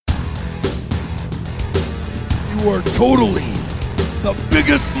You are totally the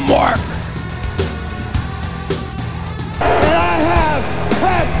biggest mark. And I have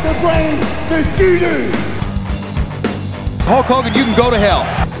half the brain that you do. Hulk Hogan, you can go to hell.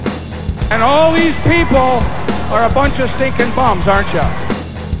 And all these people are a bunch of stinking bums, aren't you?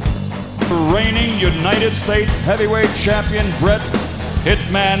 Reigning United States heavyweight champion Bret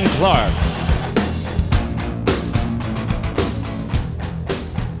Hitman Clark.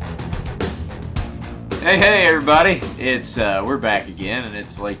 Hey everybody, it's we're back again, and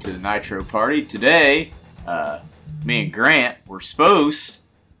it's late to the Nitro Party. Today, me and Grant were supposed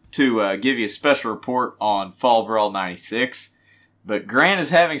to give you a special report on Fall Brawl 96, but Grant is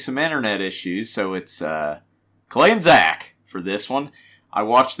having some internet issues, so it's Clay and Zach for this one. I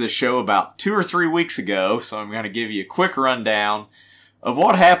watched this show about 2 or 3 weeks ago, so I'm going to give you a quick rundown of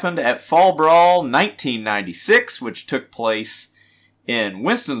what happened at Fall Brawl 1996, which took place in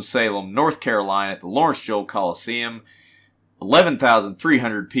Winston-Salem, North Carolina at the Lawrence Joel Coliseum.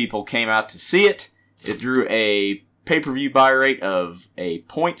 11,300 people came out to see it. It drew a pay-per-view buy rate of a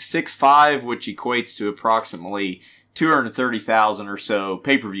 .65, which equates to approximately 230,000 or so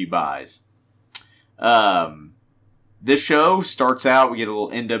pay-per-view buys. This show starts out, we get a little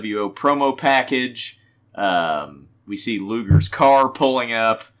NWO promo package. We see Luger's car pulling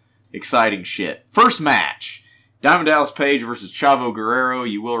up. Exciting shit. First match. Diamond Dallas Page versus Chavo Guerrero.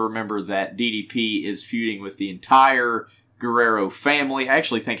 You will remember that DDP is feuding with the entire Guerrero family. I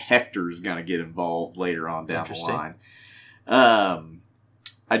actually think Hector is going to get involved later on down the line.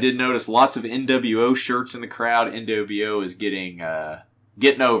 I did notice lots of NWO shirts in the crowd. NWO is getting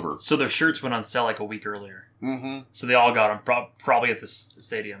over. So their shirts went on sale like a week earlier. Mm-hmm. So they all got them, probably at the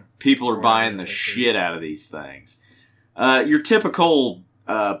stadium. People are buying the shit out of these things. Your typical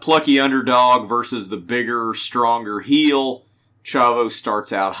plucky underdog versus the bigger, stronger heel. Chavo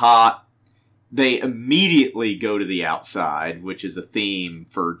starts out hot. They immediately go to the outside, which is a theme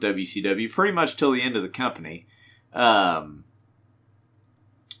for WCW pretty much till the end of the company.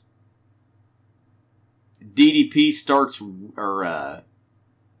 DDP starts, Come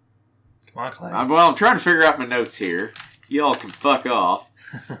on, Clay. I'm trying to figure out my notes here. Y'all can fuck off.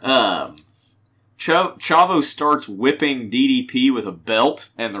 Chavo starts whipping DDP with a belt,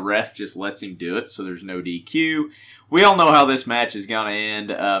 and the ref just lets him do it, so there's no DQ. We all know how this match is going to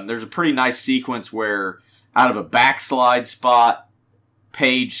end. There's a pretty nice sequence where, out of a backslide spot,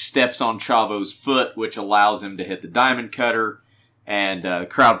 Page steps on Chavo's foot, which allows him to hit the Diamond Cutter, and the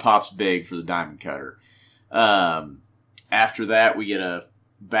crowd pops big for the Diamond Cutter. After that, we get a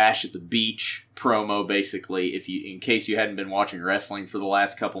Bash at the Beach promo, basically. In case you hadn't been watching wrestling for the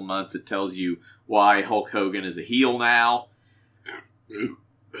last couple months, it tells you why Hulk Hogan is a heel now.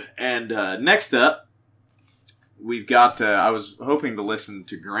 And next up, we've got, I was hoping to listen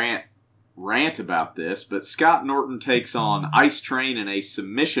to Grant rant about this, but Scott Norton takes on Ice Train in a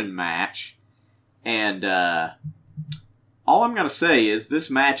submission match. And all I'm going to say is this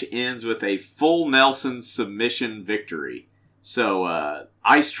match ends with a full Nelson submission victory. So,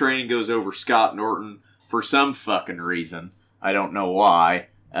 Ice Train goes over Scott Norton for some fucking reason. I don't know why.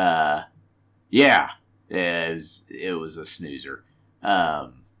 Yeah, it was a snoozer.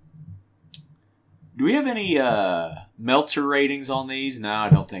 Do we have any Meltzer ratings on these? No, I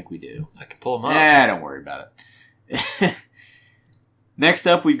don't think we do. I can pull them up. Don't worry about it. Next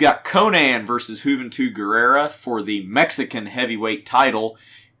up, we've got Conan versus Juventud Guerrera for the Mexican heavyweight title.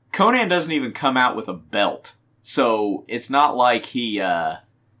 Conan doesn't even come out with a belt. So, it's not like he, they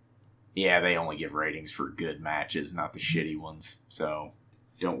only give ratings for good matches, not the shitty ones. So,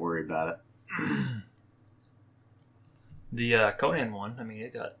 don't worry about it. The Conan one, I mean,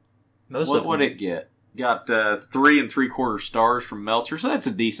 it got most what of them. What would it get? Got 3 3/4 stars from Meltzer, so that's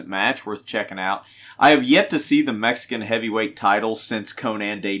a decent match, worth checking out. I have yet to see the Mexican heavyweight title since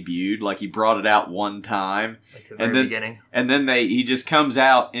Conan debuted. Like, he brought it out one time. Like the very beginning. And then he just comes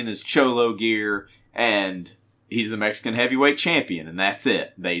out in his Cholo gear, and he's the Mexican heavyweight champion, and that's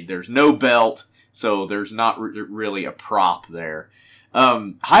it. There's no belt, so there's not really a prop there.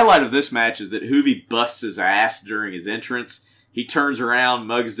 Highlight of this match is that Juvi busts his ass during his entrance. He turns around,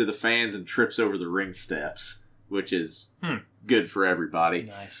 mugs to the fans, and trips over the ring steps, which is good for everybody.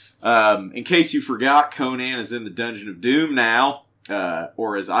 Nice. In case you forgot, Conan is in the Dungeon of Doom now,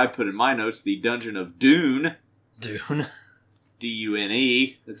 or as I put in my notes, the Dungeon of Dune. Dune.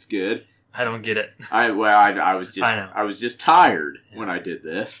 D-U-N-E. That's good. I don't get it. I was just tired when I did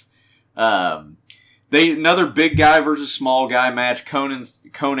this. Another big guy versus small guy match. Conan is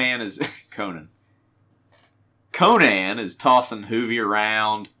tossing Juvi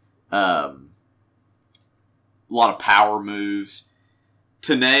around. A lot of power moves.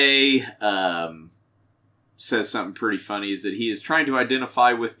 Tenay says something pretty funny, is that he is trying to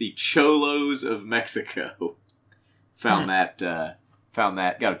identify with the Cholos of Mexico. Found that,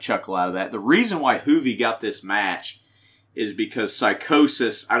 got a chuckle out of that. The reason why Juvi got this match is because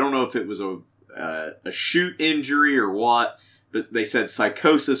Psychosis, I don't know if it was a shoot injury or what, but they said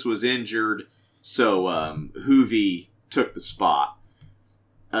Psychosis was injured, so Juvi took the spot.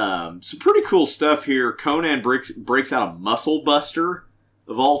 Some pretty cool stuff here. Conan breaks out a muscle buster,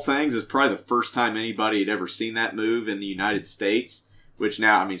 of all things. It's probably the first time anybody had ever seen that move in the United States, which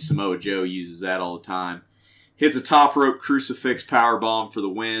now, I mean, Samoa Joe uses that all the time. Hits a top rope crucifix powerbomb for the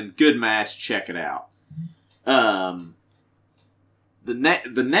win. Good match. Check it out. The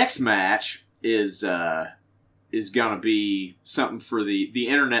next match is gonna be something for the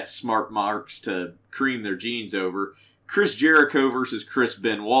internet smart marks to cream their jeans over. Chris Jericho versus Chris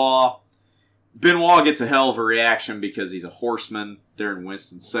Benoit. Benoit gets a hell of a reaction because he's a horseman there in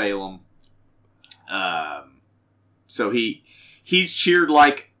Winston-Salem. So he's cheered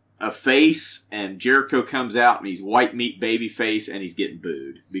like a face, and Jericho comes out and he's white meat baby face, and he's getting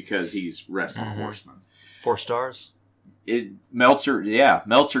booed because he's wrestling a horseman. 4 stars? Meltzer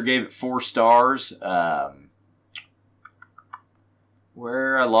gave it 4 stars.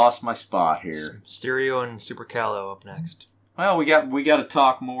 Where I lost my spot here. Mysterio and Super Calo up next. Well, we got to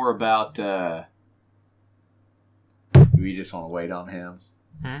talk more about. Do we just want to wait on him?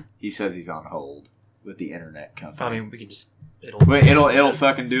 He says he's on hold with the internet company. I mean, we can just. It'll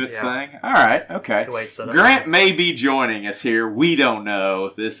fucking do its thing. All right, okay. Grant may be joining us here. We don't know.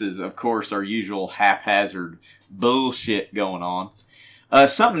 This is, of course, our usual haphazard bullshit going on.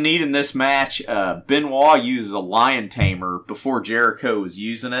 Something neat in this match, Benoit uses a lion tamer before Jericho was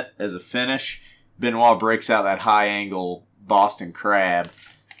using it as a finish. Benoit breaks out that high angle Boston Crab.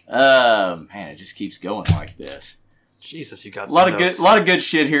 Man, it just keeps going like this. Jesus, you got a lot of good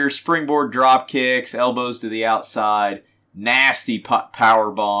shit here. Springboard drop kicks, elbows to the outside, nasty power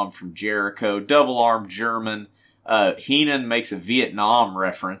bomb from Jericho, double arm German. Heenan makes a Vietnam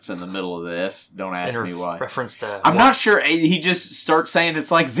reference in the middle of this. Don't ask me why. Reference to I'm not sure. He just starts saying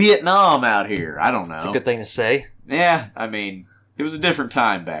it's like Vietnam out here. I don't know. It's a good thing to say. Yeah, I mean, it was a different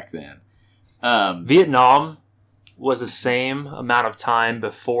time back then. Vietnam was the same amount of time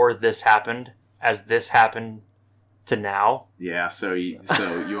before this happened as this happened to now. Yeah, so you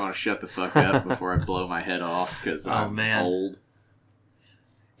want to shut the fuck up before I blow my head off because I'm old.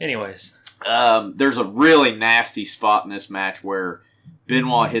 Anyways. There's a really nasty spot in this match where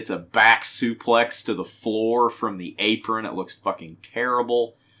Benoit hits a back suplex to the floor from the apron. It looks fucking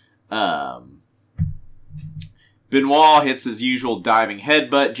terrible. Benoit hits his usual diving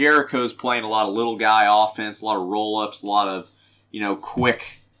headbutt. Jericho's playing a lot of little guy offense, a lot of roll-ups, a lot of,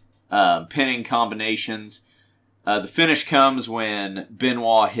 quick pinning combinations. The finish comes when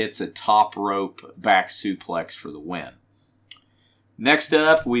Benoit hits a top rope back suplex for the win. Next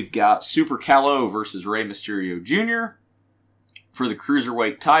up, we've got Super Calo versus Rey Mysterio Jr. for the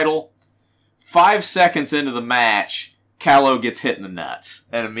Cruiserweight title. 5 seconds into the match, Calo gets hit in the nuts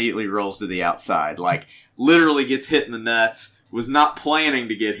and immediately rolls to the outside. Like, literally gets hit in the nuts, was not planning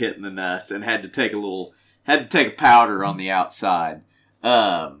to get hit in the nuts, and had to take a powder on the outside.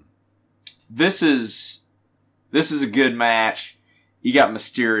 This is a good match. You got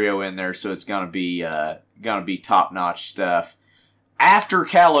Mysterio in there, so it's gonna be top-notch stuff. After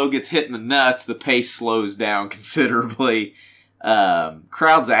Calo gets hit in the nuts, the pace slows down considerably.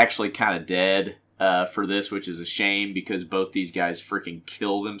 Crowd's actually kind of dead for this, which is a shame because both these guys freaking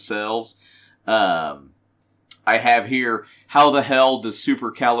kill themselves. I have here, how the hell does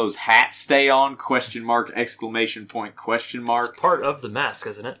Super Calo's hat stay on? ? Exclamation point, question mark. It's part of the mask,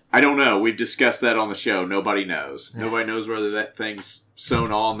 isn't it? I don't know. We've discussed that on the show. Nobody knows. Nobody knows whether that thing's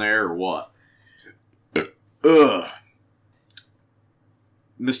sewn on there or what. Ugh.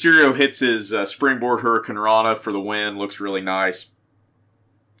 Mysterio hits his springboard Hurricane Rana for the win. Looks really nice.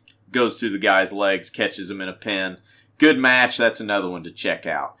 Goes through the guy's legs, catches him in a pin. Good match. That's another one to check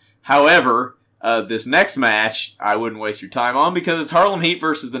out. However, this next match, I wouldn't waste your time on because it's Harlem Heat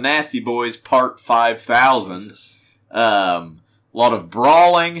versus the Nasty Boys, part 5000. A lot of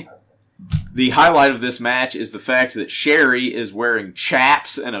brawling. The highlight of this match is the fact that Sherry is wearing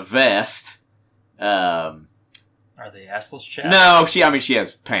chaps and a vest. Are they assless chaps? No, she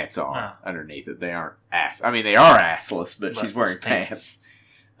has pants on underneath it. They aren't they are assless, but she's wearing pants.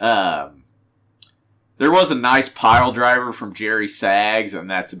 There was a nice pile driver from Jerry Sags, and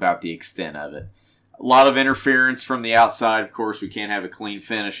that's about the extent of it. A lot of interference from the outside. Of course, we can't have a clean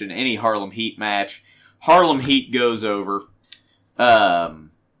finish in any Harlem Heat match. Harlem Heat goes over. They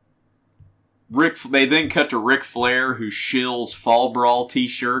then cut to Ric Flair, who shills Fall Brawl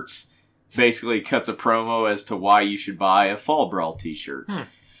t-shirts basically cuts a promo as to why you should buy a Fall Brawl t-shirt.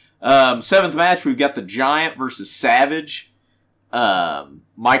 7th match, we've got the Giant versus Savage.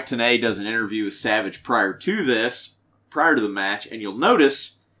 Mike Tenay does an interview with Savage prior to the match, and you'll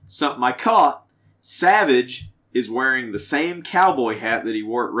notice something I caught. Savage is wearing the same cowboy hat that he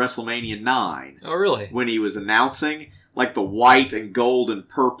wore at WrestleMania 9. Oh, really? When he was announcing, like the white and gold and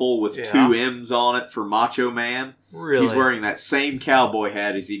purple with 2 M's on it for Macho Man. Really? He's wearing that same cowboy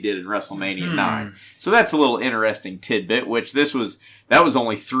hat as he did in WrestleMania 9. So that's a little interesting tidbit, which that was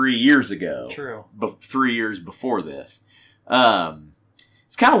only 3 years ago. True. 3 years before this.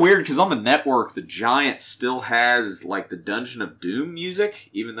 It's kind of weird because on the network, the Giant still has like the Dungeon of Doom music,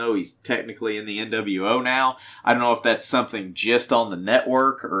 even though he's technically in the NWO now. I don't know if that's something just on the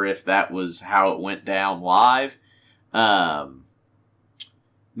network or if that was how it went down live.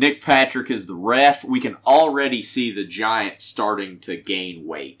 Nick Patrick is the ref. We can already see the Giant starting to gain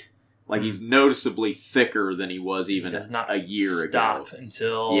weight. Like he's noticeably thicker than he was even a year ago.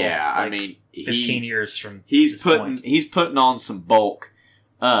 Until 15 years from he's putting on some bulk.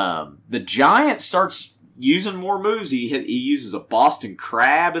 The Giant starts using more moves. He uses a Boston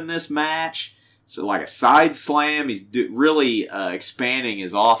Crab in this match, so like a side slam. He's really expanding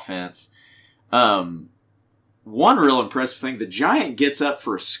his offense. One real impressive thing: the Giant gets up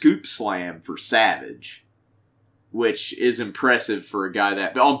for a scoop slam for Savage, which is impressive for a guy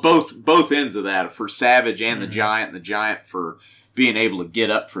that on both ends of that, for Savage and the Giant for being able to get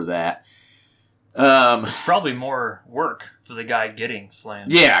up for that. It's probably more work for the guy getting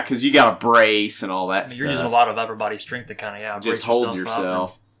slammed. Yeah, because you got a brace and all that stuff. You're using a lot of upper body strength to kind of just hold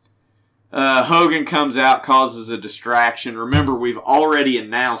yourself. Hogan comes out, causes a distraction. Remember, we've already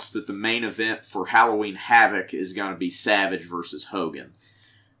announced that the main event for Halloween Havoc is going to be Savage versus Hogan.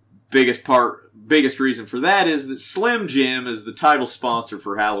 Biggest reason for that is that Slim Jim is the title sponsor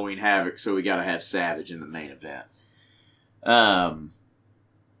for Halloween Havoc, so we got to have Savage in the main event.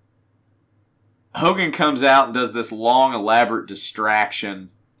 Hogan comes out and does this long, elaborate distraction.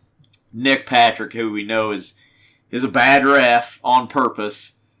 Nick Patrick, who we know is a bad ref on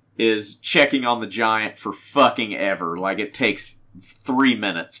purpose, is checking on the Giant for fucking ever. Like, it takes 3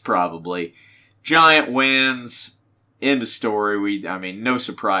 minutes, probably. Giant wins. End of story. No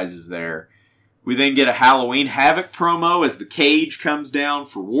surprises there. We then get a Halloween Havoc promo as the cage comes down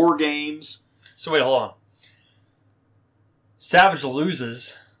for War Games. So wait, hold on. Savage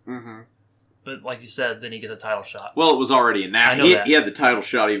loses. Mm-hmm. But like you said, then he gets a title shot. Well, it was already announced. He had the title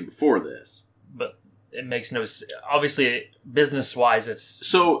shot even before this. But it makes no sense. Obviously, business-wise, it's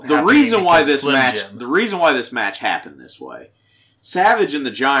so the reason why this match happened this way. Savage and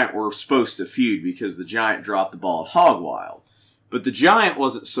the Giant were supposed to feud because the Giant dropped the ball at Hog Wild. But the Giant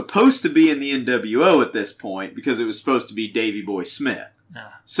wasn't supposed to be in the NWO at this point because it was supposed to be Davey Boy Smith.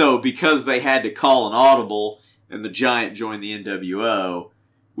 So because they had to call an audible and the Giant joined the NWO,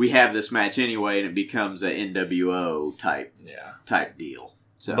 we have this match anyway, and it becomes an NWO type deal.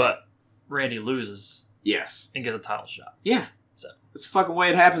 So, but Randy loses, yes, and gets a title shot. Yeah, so that's the fucking way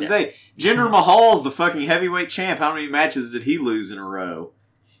it happens today. Jinder Mahal's the fucking heavyweight champ. How many matches did he lose in a row?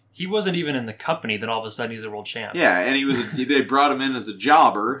 He wasn't even in the company. Then all of a sudden, he's a world champ. Yeah, and he was. They brought him in as a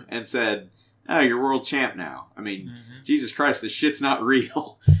jobber and said, "Oh, you're world champ now." I mean, Jesus Christ, this shit's not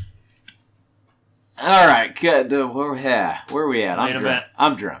real. All right, good. Where are we at?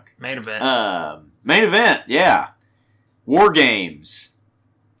 I'm drunk. Main event. Main event. Yeah. War Games.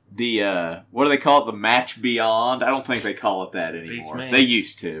 The what do they call it? The Match Beyond. I don't think they call it that anymore. They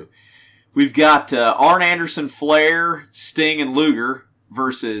used to. We've got Arn Anderson, Flair, Sting, and Luger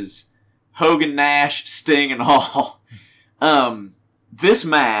versus Hogan, Nash, Sting, and Hall. This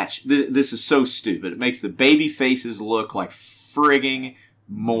match. This is so stupid. It makes the baby faces look like frigging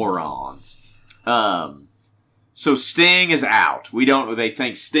morons. So Sting is out. They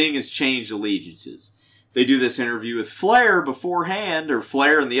think Sting has changed allegiances. They do this interview with Flair beforehand, or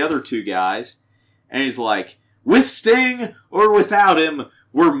Flair and the other two guys, and he's like, with Sting or without him,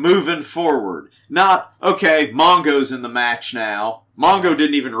 we're moving forward. Not, okay, Mongo's in the match now. Mongo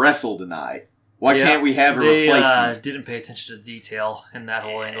didn't even wrestle tonight. Why can't we have a replacement? Didn't pay attention to detail in that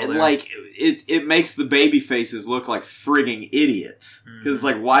whole angle there. Like, it makes the baby faces look like frigging idiots. Because,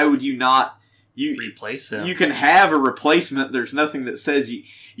 like, why would you not... replace him. You can have a replacement. There's nothing that says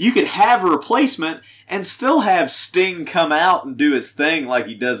you could have a replacement and still have Sting come out and do his thing like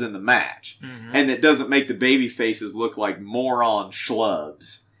he does in the match. And it doesn't make the baby faces look like moron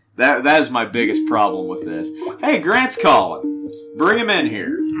schlubs. That is my biggest problem with this. Hey, Grant's calling. Bring him in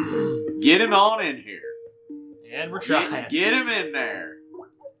here. Get him on in here. And we're trying. Get him in there.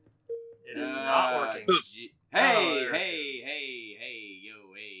 It is not working. Hey, yo,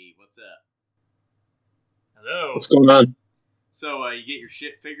 what's up? Hello. What's going on? So, you get your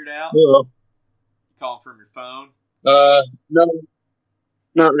shit figured out? Hello. You calling from your phone? No,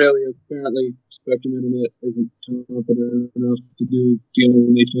 not really. Apparently, Spectrum Internet isn't competent enough to do the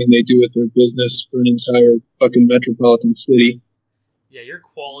only thing they do with their business for an entire fucking metropolitan city. Yeah, your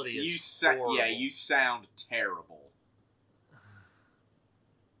quality is horrible. Yeah, you sound terrible.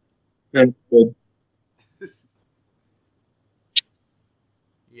 And well,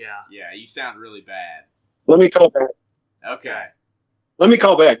 Yeah. Yeah, you sound really bad. let me call back. Okay. Let me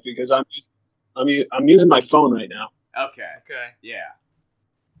call back because I'm using my phone right now. Okay. Okay. Yeah.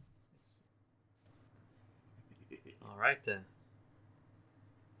 All right then.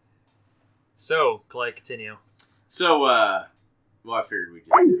 So, Clay, continue. So, well, I figured we'd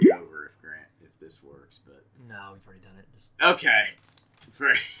just do it over if this works, but... No, we've already done it. Just... Okay.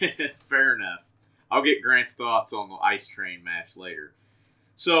 Fair enough. I'll get Grant's thoughts on the Ice Train match later.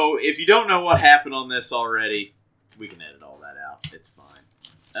 So, if you don't know what happened on this already, we can edit all that out. It's fine.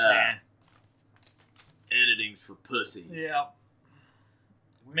 Editing's for pussies. Yeah.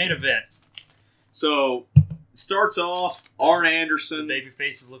 Main event. So, starts off, Arn Anderson. The baby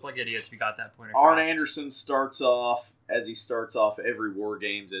faces look like idiots. We got that point across. Arn Anderson starts off as he starts off every War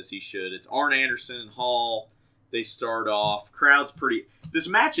Games as he should. It's Arn Anderson and Hall. They start off. Crowd's pretty... This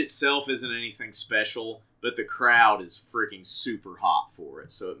match itself isn't anything special, but the crowd is freaking super hot for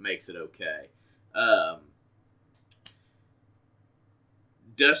it, so it makes it okay.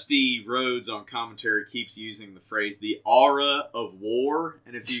 Dusty Rhodes on commentary keeps using the phrase "the aura of war,"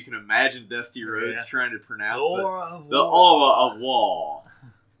 and if you can imagine Dusty Rhodes trying to pronounce the aura of war,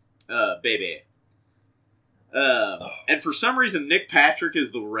 baby. And for some reason, Nick Patrick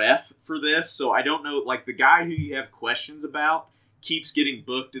is the ref for this, so I don't know. Like the guy who you have questions about keeps getting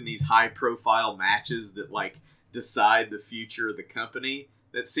booked in these high-profile matches that like decide the future of the company.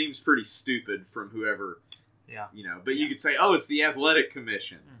 That seems pretty stupid from whoever. Yeah. You know, but you could say, oh, it's the Athletic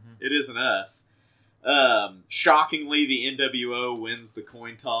Commission. Mm-hmm. It isn't us. Shockingly, the NWO wins the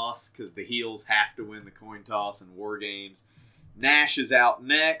coin toss because the heels have to win the coin toss in War Games. Nash is out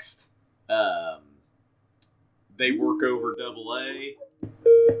next. They work over Double A.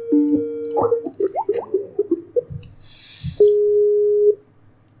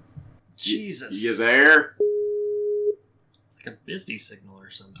 Jesus. You there? It's like a busy signal or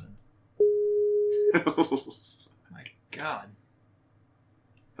something. My God.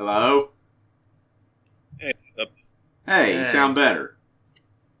 Hello? Hey, Hey, you sound better.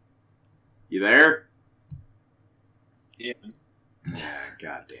 You there? yeah.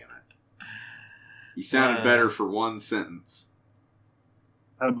 God damn it. You sounded better for one sentence.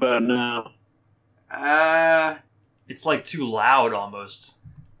 How about now? It's like too loud almost.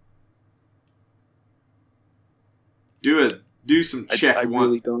 Do some check I one.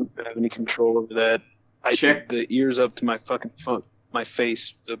 really don't have any control over that. I Check. the ears up to my fucking phone, my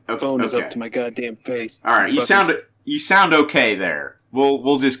face. The phone is okay. up to my goddamn face. All right, you sound okay there.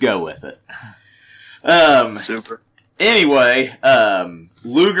 We'll just go with it. Super. Anyway,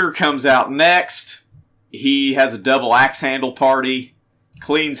 Luger comes out next. He has a double axe handle party,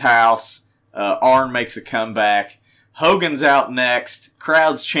 cleans house. Arn makes a comeback. Hogan's out next.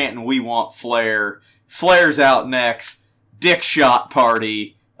 Crowd's chanting, "We want Flair." Flair's out next. Dick shot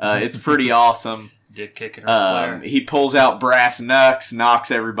party. It's pretty awesome. Dick kicking Flair. He pulls out brass knucks,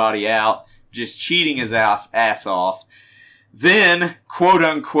 knocks everybody out, just cheating his ass off. Then,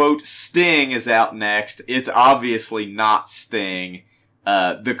 quote-unquote, Sting is out next. It's obviously not Sting.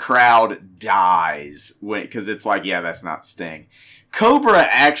 The crowd dies because it's like, yeah, that's not Sting. Cobra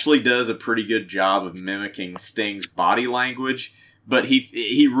actually does a pretty good job of mimicking Sting's body language, but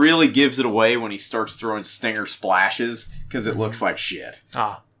he really gives it away when he starts throwing Stinger splashes because it looks like shit.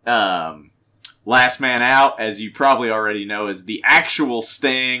 Last man out, as you probably already know, is the actual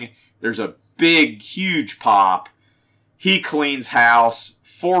Sting. There's a big, huge pop. He cleans house,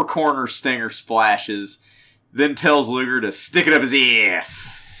 4-corner Stinger splashes, then tells Luger to stick it up his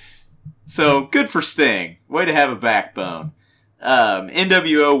ass. So, good for Sting. Way to have a backbone.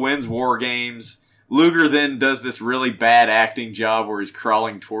 NWO wins War Games. Luger then does this really bad acting job where he's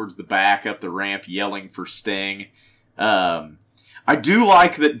crawling towards the back up the ramp yelling for Sting. I do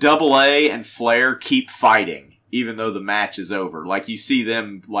like that Double A and Flair keep fighting, even though the match is over. Like, you see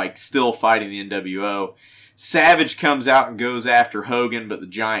them, like, still fighting the NWO. Savage comes out and goes after Hogan, but the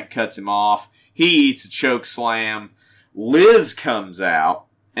Giant cuts him off. He eats a choke slam. Liz comes out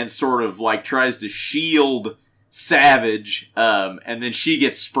and sort of, like, tries to shield Savage, and then she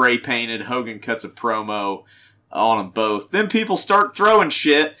gets spray painted. Hogan cuts a promo on them both. Then people start throwing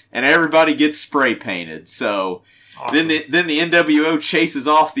shit, and everybody gets spray painted. So, Awesome. Then the NWO chases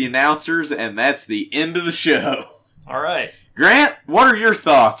off the announcers, and that's the end of the show. All right. Grant, what are your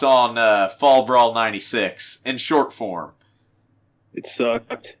thoughts on Fall Brawl 96 in short form? It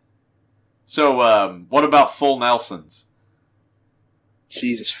sucked. So, what about Full Nelsons?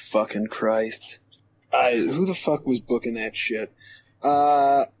 Jesus fucking Christ. Who the fuck was booking that shit?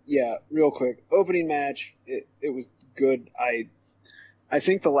 Yeah, real quick. Opening match, it was good. I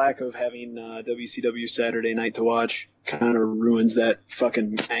think the lack of having WCW Saturday Night to watch kind of ruins that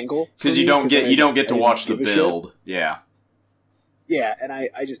fucking angle. Because you don't get to watch the build. Yeah. Yeah, and I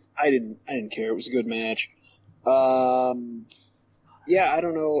didn't care. It was a good match. Yeah, I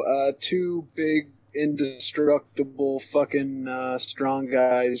don't know. Two big, indestructible, fucking strong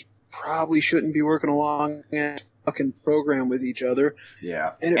guys probably shouldn't be working along a fucking program with each other.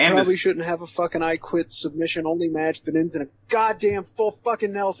 Yeah. And it probably shouldn't have a fucking I Quit submission only match that ends in a goddamn full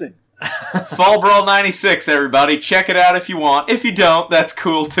fucking Nelson. Fall Brawl 96, everybody. Check it out if you want. If you don't, that's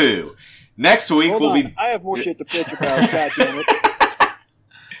cool too. Next week Hold we'll on. be... I have more shit to bitch about, goddammit.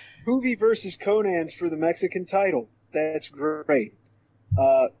 Hoovy versus Conan's for the Mexican title. That's great.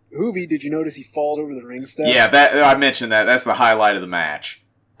 Hoovy, did you notice he falls over the ring steps? Yeah, I mentioned that. That's the highlight of the match.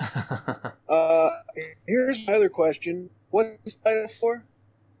 Here's my other question. What's the title for?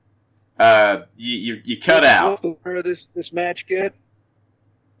 You cut out. What's the winner of this match get?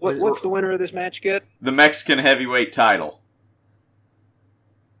 What's the winner of this match get? The Mexican heavyweight title.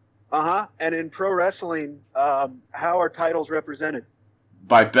 Uh-huh. And in pro wrestling, how are titles represented?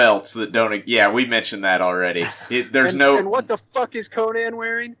 By belts that don't... Yeah, we mentioned that already. And what the fuck is Conan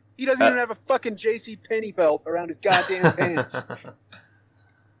wearing? He doesn't even have a fucking J.C. Penney belt around his goddamn pants.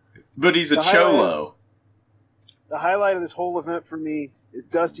 But he's a cholo. The highlight of this whole event for me is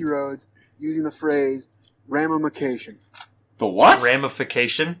Dusty Rhodes using the phrase ramification. The what?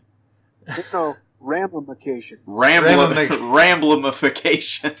 Ramification? No, ramification.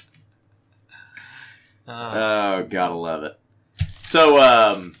 Ramblamification. Oh, gotta love it.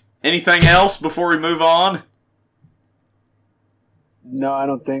 So, anything else before we move on? No, I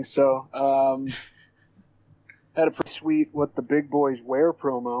don't think so. Had a pretty sweet What the Big Boys Wear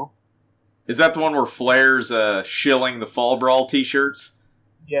promo. Is that the one where Flair's shilling the Fall Brawl t-shirts?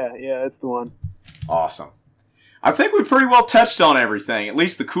 Yeah, that's the one. Awesome. I think we pretty well touched on everything, at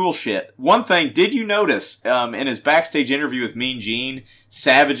least the cool shit. One thing, did you notice in his backstage interview with Mean Gene,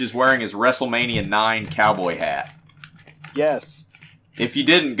 Savage is wearing his WrestleMania 9 cowboy hat? Yes. If you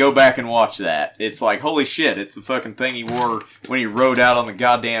didn't, go back and watch that. It's like, holy shit, it's the fucking thing he wore when he rode out on the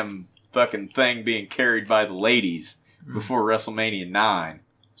goddamn fucking thing being carried by the ladies before WrestleMania 9.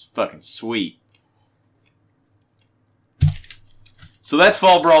 It's fucking sweet. So that's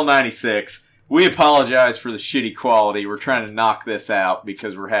Fall Brawl 96. We apologize for the shitty quality. We're trying to knock this out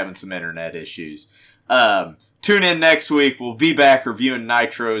because we're having some internet issues. Tune in next week. We'll be back reviewing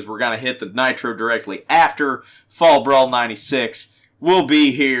Nitros. We're going to hit the Nitro directly after Fall Brawl 96. We'll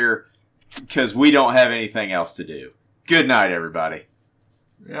be here because we don't have anything else to do. Good night, everybody.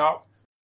 Yeah.